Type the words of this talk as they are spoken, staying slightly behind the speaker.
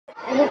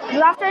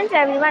Good afternoon to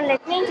everyone.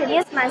 Let me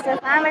introduce myself.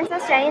 I am Aneesa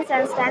studying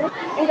 7th standard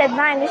in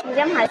Kadma English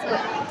Medium High School.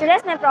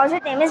 Today's my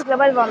project name is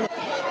global warming.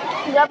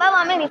 Global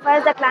warming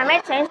refers to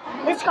climate change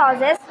which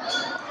causes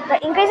the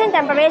increase in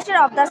temperature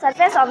of the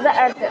surface of the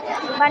earth.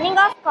 Burning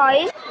of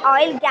coal,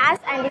 oil, gas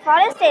and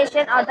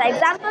deforestation are the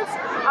examples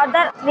or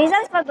the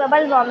reasons for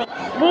global warming.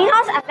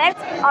 Greenhouse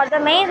effects are the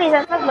main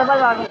reason for global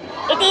warming.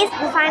 It is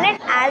defined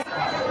as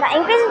the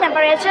increase in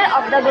temperature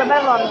of the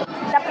global warming.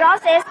 The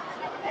process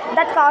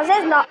that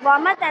causes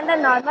warmer than the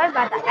normal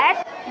by the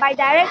earth by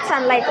direct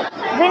sunlight.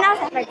 Greenhouse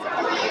effects.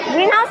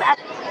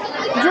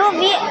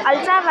 UV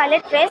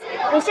ultraviolet rays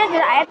reaches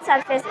the earth's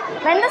surface.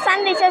 When the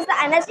sun reaches the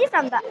energy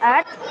from the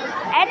earth's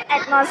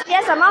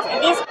atmosphere, some of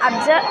it is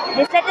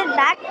reflected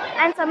back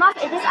and some of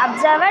it is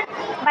observed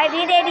by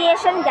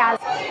radiation gas.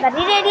 The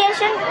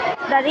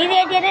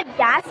radiated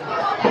gas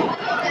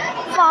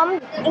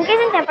form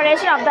increasing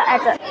temperature of the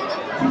earth.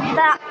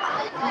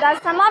 The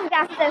sum of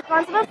gases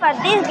responsible for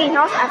these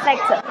greenhouse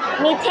effects: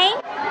 methane,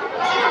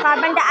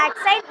 carbon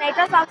dioxide,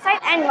 nitrous oxide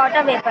and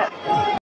water vapor.